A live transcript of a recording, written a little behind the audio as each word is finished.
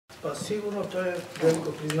Pa sigurno to je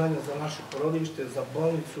veliko priznanje za naše porodilište, za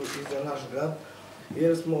bolnicu i za naš grad,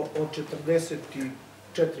 jer smo od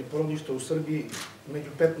 44 porodilišta u Srbiji među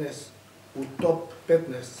 15, u top 15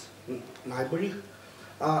 najboljih,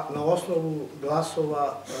 a na osnovu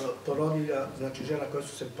glasova porodilja, znači žena koje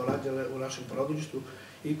su se porađale u našem porodilištu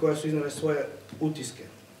i koje su iznale svoje utiske.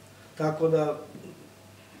 Tako da,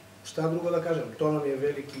 šta drugo da kažem, to nam je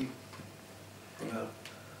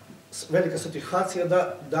velika satisfakcija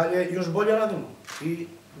da dalje još bolje radimo i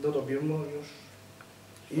da dobijemo još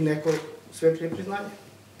i neko svetlije priznanje.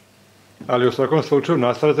 Ali u svakom slučaju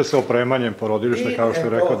nastavite se opremanjem porodilišta, kao što je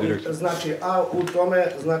rekao direktor. Znači, a u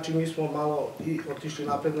tome, znači, mi smo malo i otišli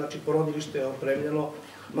napred, znači, porodilište je opremljeno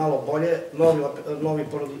malo bolje, novi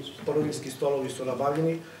porodiljski stolovi su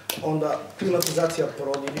nabavljeni, onda klimatizacija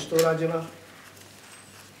porodilišta urađena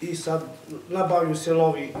i sad nabavljaju se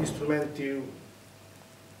novi instrumenti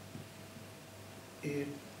i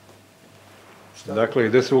šta? Dakle,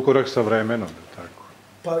 ide se u korak sa vremenom, tako?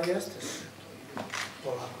 Pa jeste,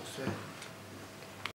 polako sve.